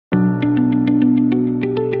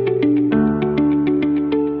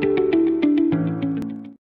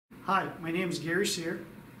name's Gary Sear,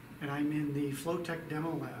 and I'm in the Flowtech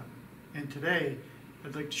Demo Lab. And today,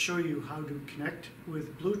 I'd like to show you how to connect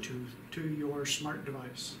with Bluetooth to your smart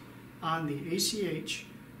device on the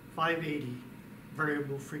ACH580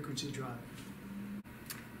 variable frequency drive.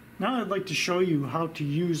 Now I'd like to show you how to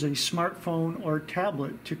use a smartphone or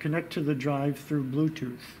tablet to connect to the drive through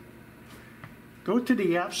Bluetooth. Go to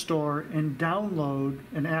the App Store and download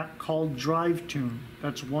an app called DriveTune.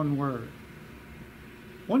 That's one word.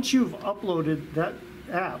 Once you've uploaded that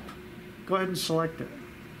app, go ahead and select it.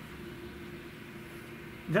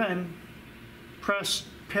 Then press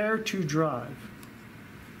Pair to Drive.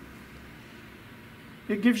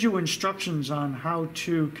 It gives you instructions on how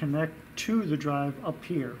to connect to the drive up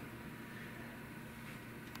here.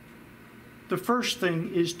 The first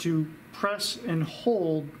thing is to press and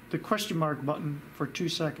hold the question mark button for 2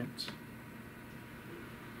 seconds.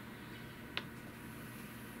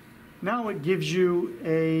 Now it gives you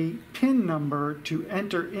a PIN number to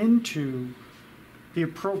enter into the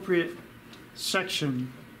appropriate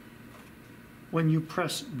section when you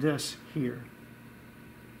press this here.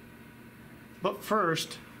 But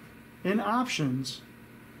first, in Options,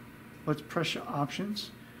 let's press Options.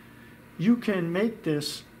 You can make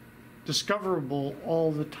this discoverable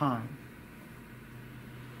all the time.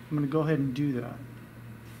 I'm going to go ahead and do that.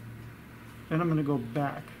 Then I'm going to go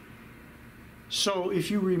back. So if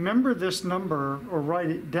you remember this number or write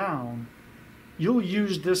it down, you'll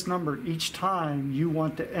use this number each time you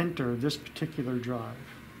want to enter this particular drive.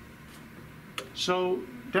 So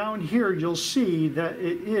down here you'll see that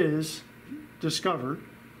it is discovered.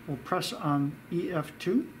 We'll press on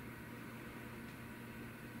EF2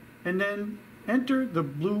 and then enter the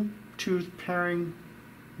Bluetooth pairing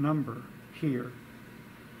number here.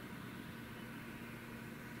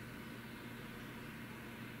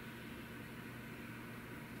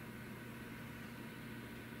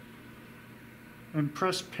 And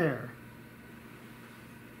press pair.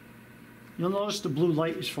 You'll notice the blue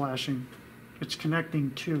light is flashing. It's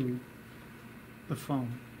connecting to the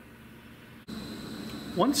phone.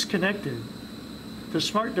 Once connected, the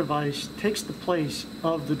smart device takes the place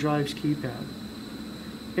of the drive's keypad.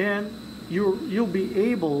 And you'll be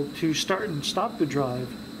able to start and stop the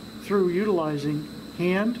drive through utilizing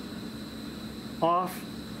hand, off,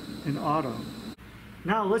 and auto.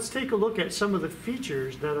 Now let's take a look at some of the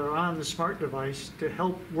features that are on the smart device to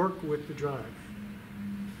help work with the drive.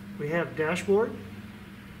 We have dashboard,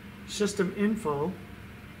 system info,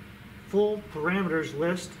 full parameters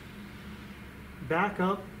list,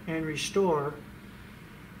 backup and restore,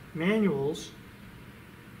 manuals,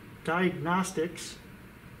 diagnostics,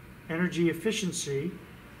 energy efficiency,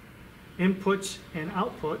 inputs and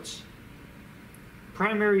outputs,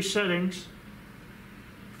 primary settings,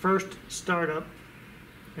 first startup,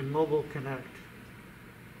 and mobile connect.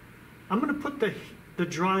 I'm going to put the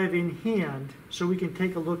drive in hand so we can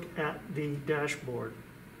take a look at the dashboard.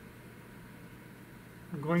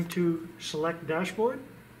 I'm going to select dashboard.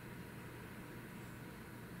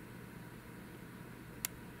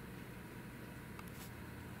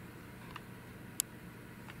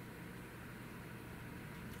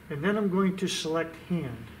 And then I'm going to select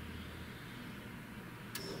hand.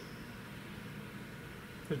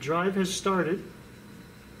 The drive has started.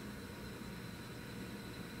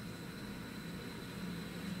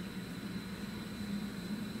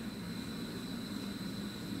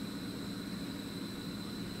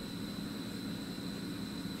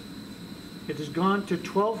 It has gone to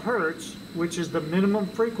 12 Hertz, which is the minimum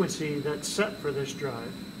frequency that's set for this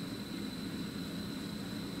drive.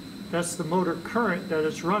 That's the motor current that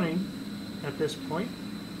it's running at this point.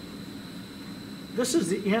 This is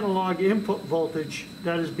the analog input voltage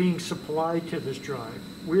that is being supplied to this drive.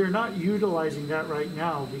 We are not utilizing that right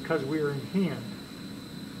now because we are in hand.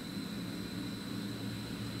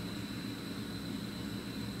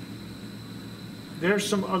 There's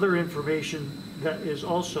some other information that is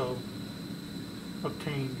also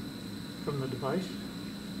obtained from the device.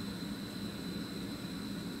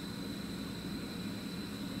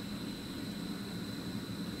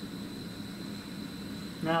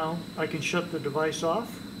 Now I can shut the device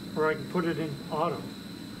off, or I can put it in auto.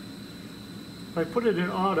 If I put it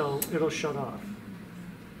in auto, it'll shut off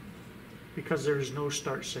because there is no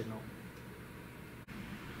start signal.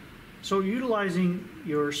 So utilizing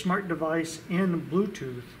your smart device and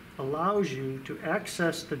Bluetooth allows you to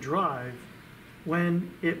access the drive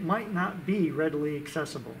when it might not be readily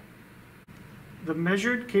accessible. The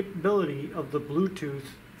measured capability of the Bluetooth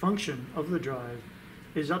function of the drive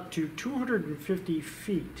is up to 250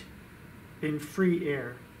 feet in free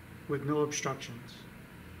air with no obstructions.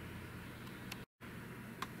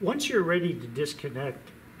 Once you're ready to disconnect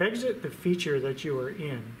exit the feature that you are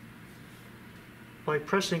in by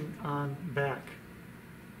pressing on back.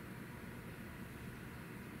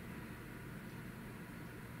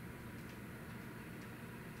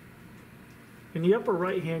 In the upper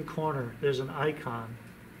right hand corner there's an icon.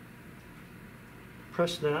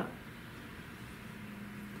 Press that.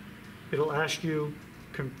 It'll ask you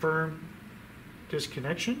confirm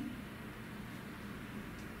disconnection.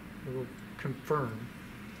 It will confirm.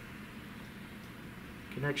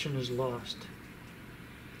 Connection is lost.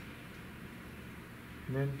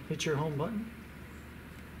 And then hit your home button.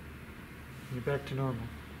 And you're back to normal.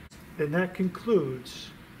 And that concludes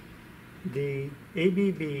the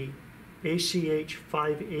ABB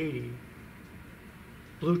ACH580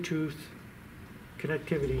 Bluetooth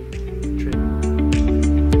connectivity training.